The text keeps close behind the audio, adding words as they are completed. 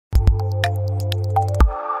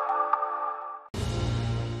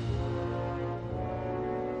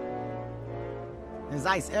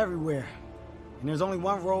There's ice everywhere. And there's only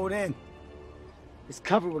one road in. It's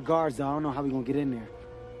covered with guards, though. I don't know how we're gonna get in there.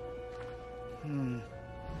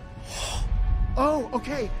 Oh,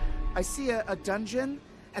 okay. I see a dungeon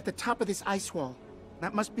at the top of this ice wall.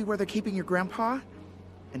 That must be where they're keeping your grandpa.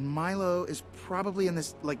 And Milo is probably in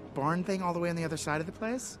this, like, barn thing all the way on the other side of the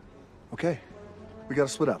place. Okay, we gotta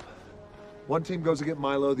split up. One team goes to get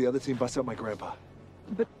Milo, the other team busts out my grandpa.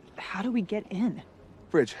 But how do we get in?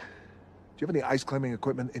 Bridge, do you have any ice climbing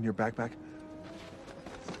equipment in your backpack?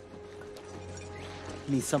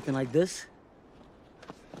 You need something like this?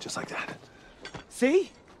 Just like that. See?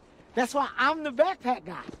 That's why I'm the backpack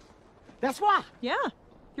guy. That's why. Yeah,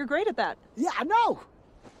 you're great at that. Yeah, I know.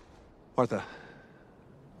 Martha,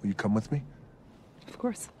 will you come with me? Of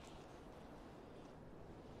course.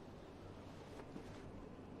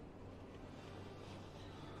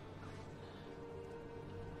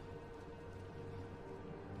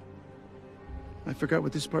 I forgot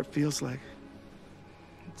what this part feels like.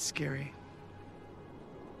 It's scary.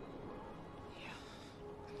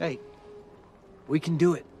 Hey, we can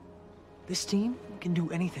do it. This team can do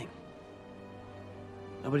anything.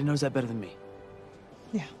 Nobody knows that better than me.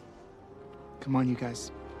 Yeah. Come on, you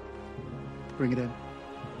guys. Bring it in.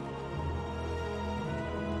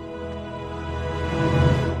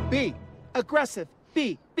 Be aggressive.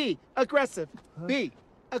 Be aggressive. Be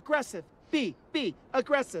aggressive. Be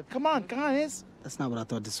aggressive. Come on, guys. That's not what I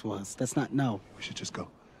thought this was. That's not, no. We should just go.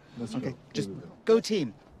 Okay, just go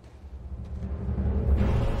team.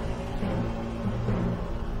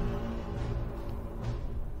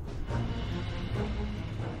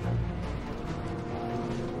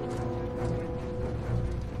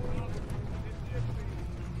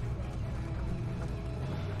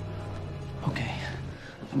 Okay,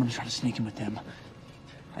 I'm gonna try to sneak in with them.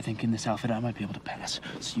 I think in this outfit I might be able to pass.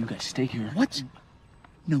 So you guys stay here. What?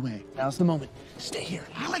 No way. Now's the moment. Stay here.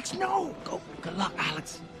 Alex, no! Go. Good luck,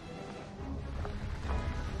 Alex.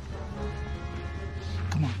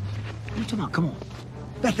 Come on. What are you talking about? Come on.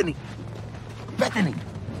 Bethany. Bethany.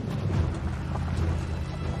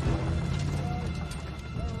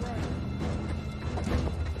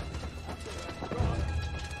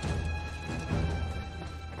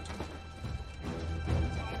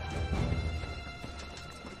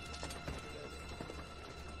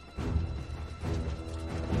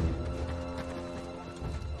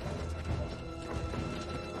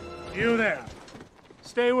 You there.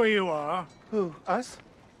 Stay where you are. Who? Us?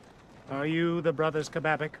 Are you the brothers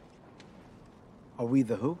Kababik? Are we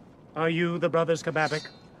the who? Are you the brothers Kababik?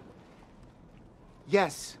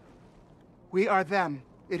 Yes. We are them.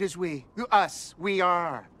 It is we. Us. We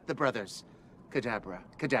are the brothers.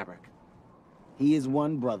 Kadabrak. He is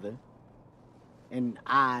one brother, and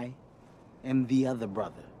I am the other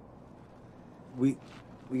brother. We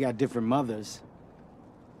got different mothers,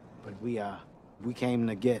 but we came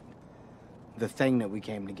to get the thing that we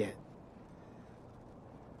came to get.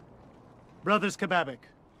 Brothers Kababik,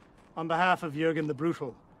 on behalf of Jürgen the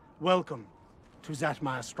Brutal, welcome to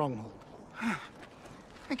Zatmar Stronghold.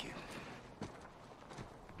 Thank you.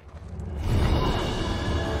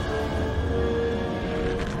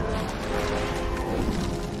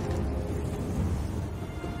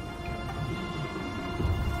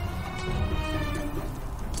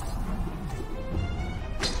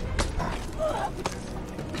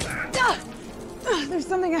 There's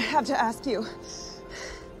something I have to ask you.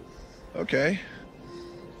 Okay.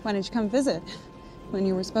 Why didn't you come visit when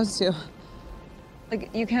you were supposed to? Like,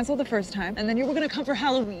 you canceled the first time, and then you were gonna come for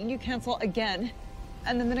Halloween. You cancel again.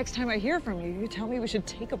 And then the next time I hear from you, you tell me we should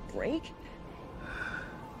take a break?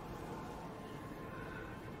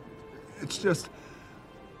 It's just,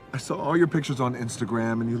 I saw all your pictures on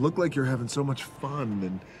Instagram and you look like you're having so much fun,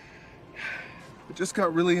 and I just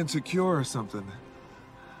got really insecure or something.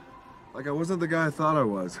 Like I wasn't the guy I thought I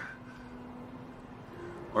was.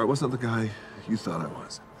 Or I wasn't the guy you thought I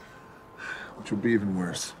was. Which would be even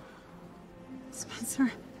worse.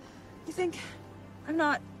 Spencer, you think I'm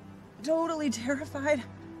not totally terrified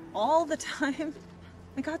all the time?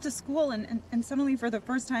 I got to school and suddenly for the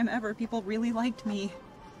first time ever, people really liked me.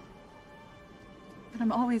 But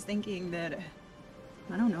I'm always thinking that,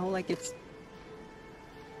 I don't know, like it's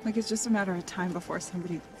just a matter of time before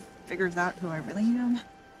somebody figures out who I really am.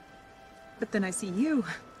 But then I see you.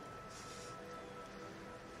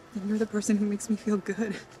 And you're the person who makes me feel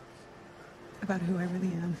good about who I really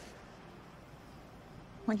am.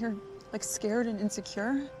 When you're, like, scared and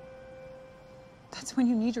insecure, that's when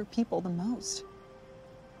you need your people the most.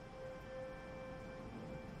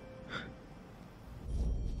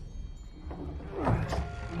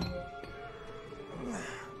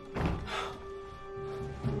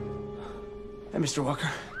 Hey, Mr. Walker.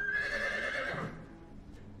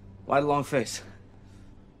 Why the long face?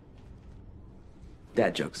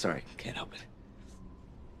 Dad joke, sorry. Can't help it.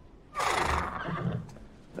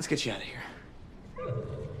 Let's get you out of here.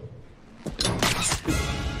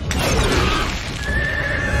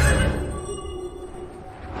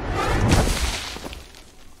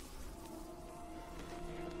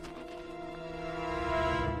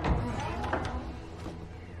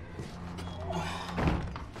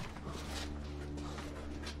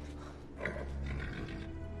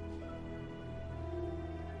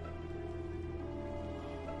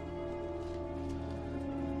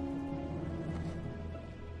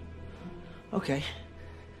 Okay.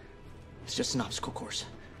 It's just an obstacle course.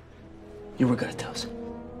 You were good at those.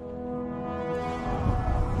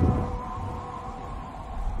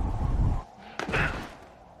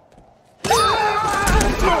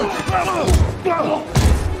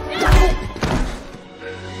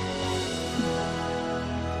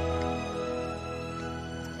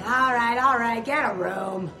 All right, get a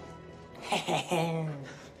room.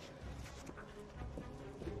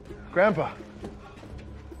 Grandpa.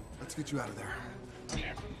 Let's get you out of there.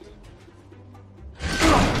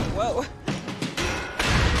 Whoa.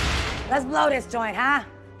 Let's blow this joint, huh?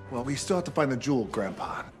 Well, we still have to find the jewel,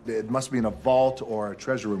 Grandpa. It must be in a vault or a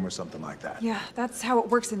treasure room or something like that. Yeah, that's how it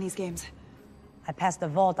works in these games. I passed the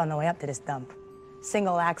vault on the way up to this dump.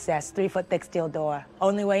 Single access, 3-foot thick steel door.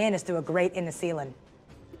 Only way in is through a grate in the ceiling.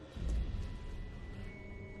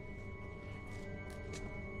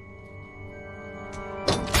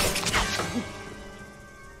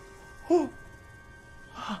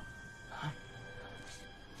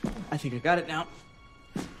 I think I got it now.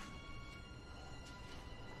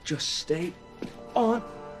 Just stay on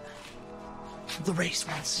the race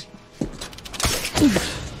once.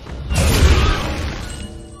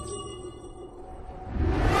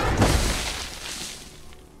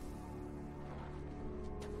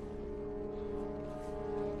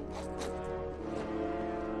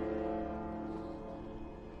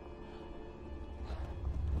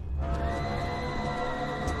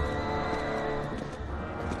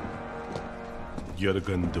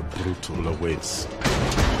 Jürgen the Brutal awaits.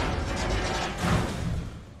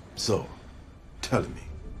 So, tell me,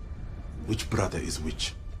 which brother is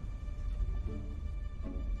which?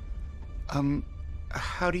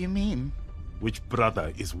 How do you mean? Which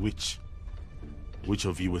brother is which? Which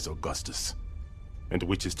of you is Augustus? And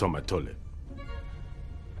which is Tomatole?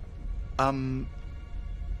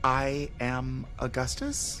 I am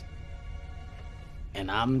Augustus?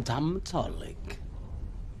 And I'm Tom Tolik.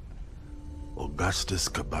 Augustus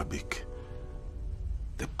Kababik,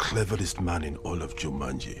 the cleverest man in all of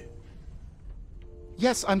Jumanji.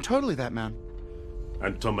 Yes, I'm totally that man.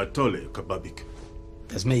 And Tomatole Kababik,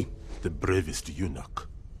 That's me. the bravest eunuch.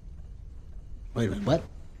 Wait a minute, what?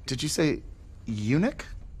 Did you say eunuch?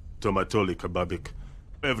 Tomatole Kababik,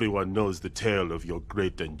 everyone knows the tale of your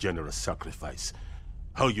great and generous sacrifice.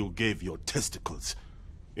 How you gave your testicles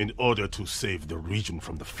in order to save the region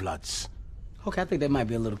from the floods. Okay, I think there might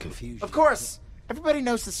be a little confusion. Of course! Everybody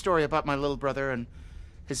knows the story about my little brother and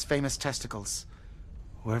his famous testicles.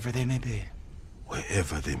 Wherever they may be.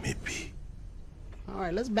 Wherever they may be. All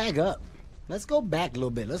right, let's back up. Let's go back a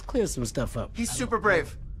little bit. Let's clear some stuff up. He's super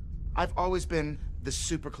brave. I've always been the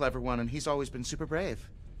super clever one, and he's always been super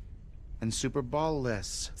brave. And super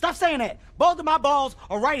ballless. Stop saying that! Both of my balls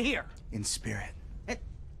are right here! In spirit.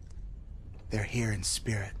 They're here in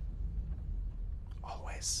spirit.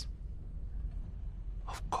 Always.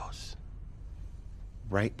 Of course.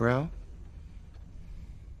 Right, bro?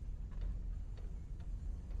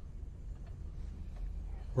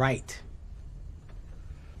 Right.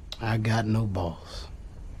 I got no balls.